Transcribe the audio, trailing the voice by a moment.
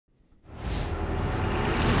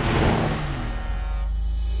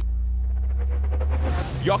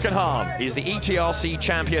Jochen Hahn is the ETRC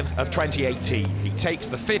champion of 2018. He takes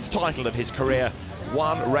the 5th title of his career,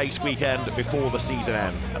 one race weekend before the season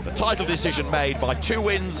end. And the title decision made by 2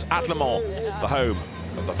 wins at Le Mans, the home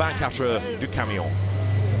of the 24 Heures du Camion.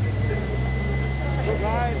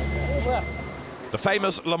 The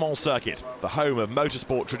famous Le Mans circuit, the home of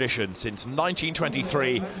motorsport tradition since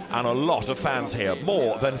 1923, and a lot of fans here,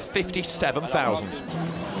 more than 57,000.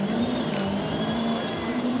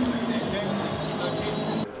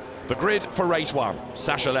 The grid for race 1.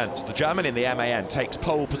 Sascha Lenz, the German in the MAN, takes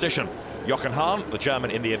pole position. Jochen Hahn, the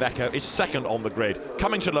German in the Iveco, is second on the grid,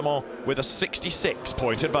 coming to Le Mans with a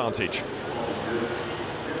 66-point advantage.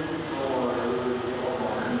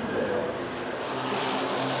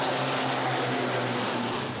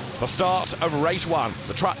 The start of race 1.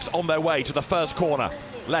 The trucks on their way to the first corner.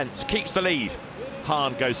 Lenz keeps the lead.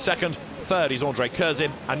 Hahn goes second, third is Andre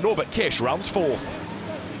Curzin, and Norbert Kisch runs fourth.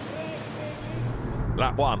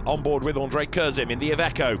 Lap 1, on board with Andre Curzin in the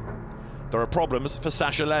Iveco. There are problems for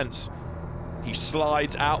Sascha Lenz. He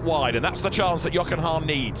slides out wide, and that's the chance that Jochen Hahn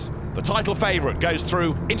needs. The title favourite goes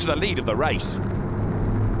through into the lead of the race.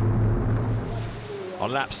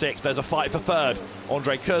 On lap 6, there's a fight for third.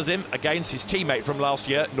 Andre Curzin against his teammate from last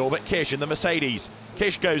year, Norbert Kisch in the Mercedes.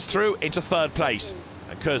 Kisch goes through into 3rd place,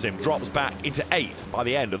 and Curzin drops back into 8th by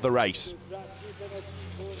the end of the race.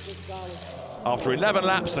 After 11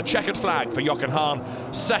 laps, the checkered flag for Jochen Hahn.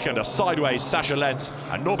 Second, a sideways Sascha Lenz,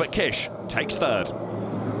 and Norbert Kisch takes 3rd.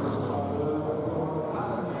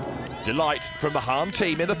 Delight from the Hahn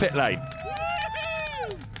team in the pit lane.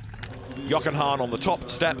 Jochen Hahn on the top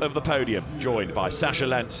step of the podium, joined by Sascha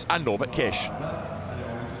Lenz and Norbert Kisch.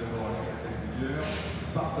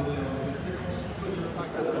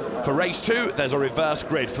 For race 2, there's a reverse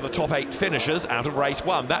grid for the top 8 finishers out of race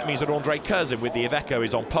 1. That means that Andre Curzin with the Iveco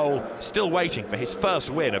is on pole, still waiting for his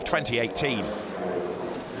first win of 2018.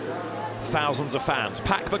 Thousands of fans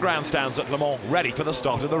pack the grandstands at Le Mans, ready for the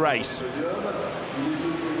start of the race.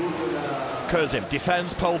 Curzin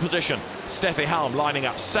defends pole position. Steffi Halm lining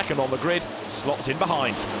up second on the grid, slots in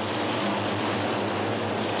behind.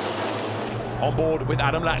 On board with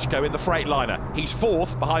Adam Lachko in the Freightliner. He's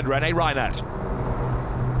 4th behind René Reinhardt.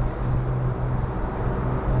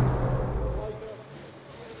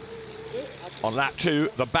 On lap 2,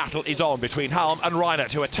 the battle is on between Halm and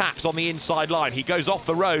Reinhardt, who attacks on the inside line. He goes off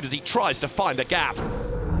the road as he tries to find a gap.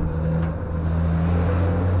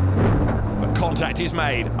 But contact is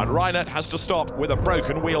made, and Reinhardt has to stop with a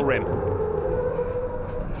broken wheel rim.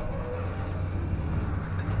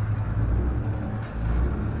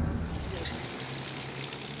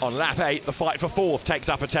 On lap 8, the fight for 4th takes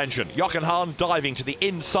up attention. Jochen Hahn diving to the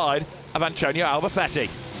inside of Antonio Albafetti.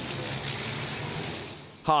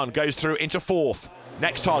 Hahn goes through into 4th.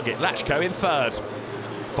 Next target, Lachko in 3rd.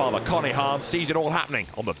 Father Connie Hahn sees it all happening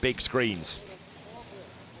on the big screens.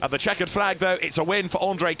 At the checkered flag, though, it's a win for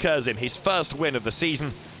Andre Curzin, his first win of the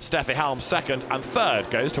season. Steffi Halm 2nd, and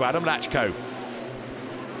 3rd goes to Adam Lachko.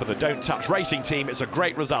 For the Don't Touch Racing team, it's a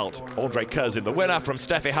great result. Andre Curzin the winner from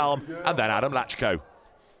Steffi Halm, and then Adam Lachko.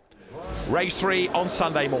 Race 3 on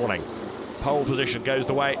Sunday morning. Pole position goes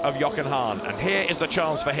the way of Jochen Hahn, and here is the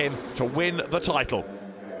chance for him to win the title.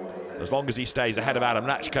 As long as he stays ahead of Adam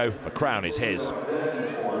Lachko, the crown is his.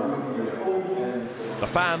 The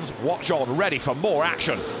fans watch on, ready for more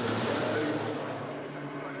action.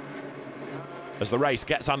 As the race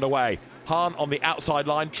gets underway, Hahn on the outside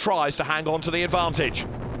line tries to hang on to the advantage.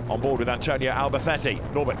 On board with Antonio Albafetti,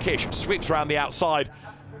 Norbert Kisch sweeps around the outside.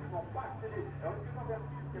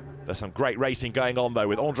 There's some great racing going on, though,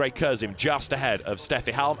 with Andre Curzin just ahead of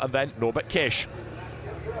Steffi Halm and then Norbert Kisch.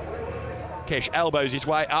 Kisch elbows his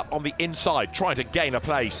way up on the inside, trying to gain a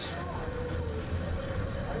place.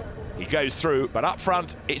 He goes through, but up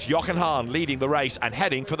front, it's Jochen Hahn leading the race and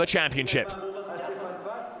heading for the championship.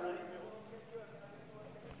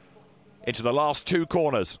 Into the last 2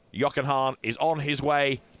 corners, Jochen Hahn is on his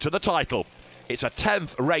way to the title. It's a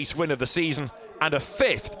 10th race win of the season and a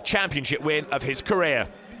 5th championship win of his career.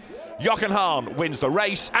 Jochen Hahn wins the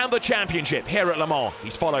race and the championship here at Le Mans.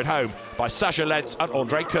 He's followed home by Sascha Lenz and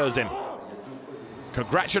Andre Curzin.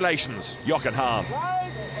 Congratulations, Jochen Hahn.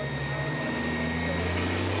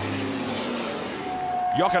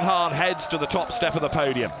 Jochen Hahn heads to the top step of the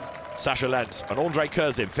podium. Sascha Lenz and Andre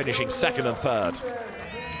Curzin finishing 2nd and 3rd.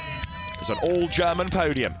 It's an all-German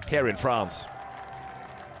podium here in France.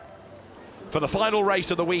 For the final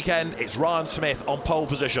race of the weekend, it's Ryan Smith on pole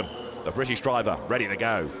position. The British driver ready to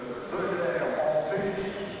go.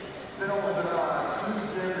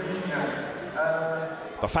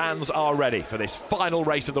 The fans are ready for this final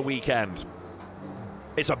race of the weekend.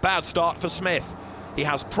 It's a bad start for Smith. he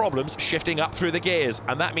has problems shifting up through the gears,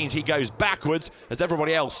 and that means he goes backwards as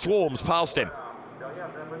everybody else swarms past him.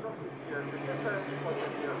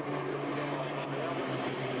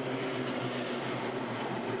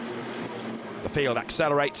 The field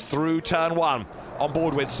accelerates through turn 1. On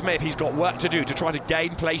board with Smith, he's got work to do to try to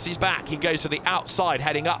gain places back. He goes to the outside,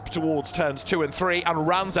 heading up towards turns 2 and 3, and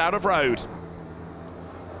runs out of road.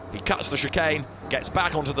 He cuts the chicane, gets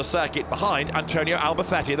back onto the circuit behind Antonio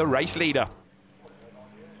Albacete, the race leader.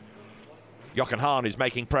 Jochen Hahn is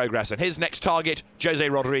making progress, and his next target, Jose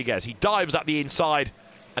Rodriguez. He dives up the inside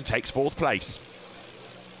and takes 4th place.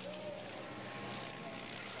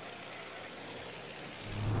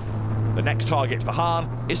 The next target for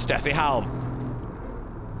Hahn is Steffi Halm.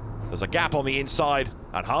 There's a gap on the inside,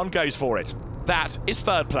 and Hahn goes for it. That is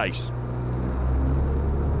 3rd place.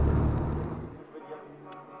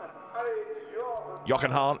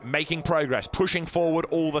 Jochen Hahn making progress, pushing forward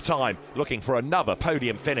all the time, looking for another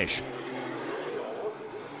podium finish.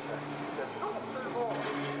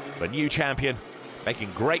 The new champion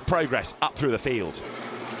making great progress up through the field.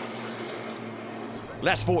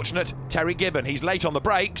 Less fortunate, Terry Gibbon. He's late on the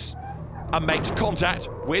brakes and makes contact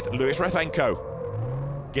with Luis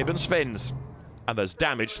Refenko. Gibbon spins, and there's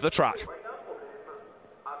damage to the truck.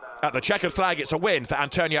 At the checkered flag, it's a win for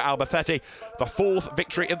Antonio Albacete, the 4th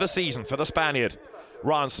victory of the season for the Spaniard.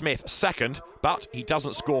 Ryan Smith 2nd, but he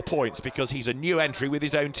doesn't score points because he's a new entry with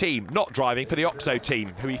his own team, not driving for the Oxo team,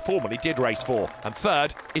 who he formerly did race for. And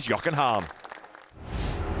 3rd is Jochen Hahn.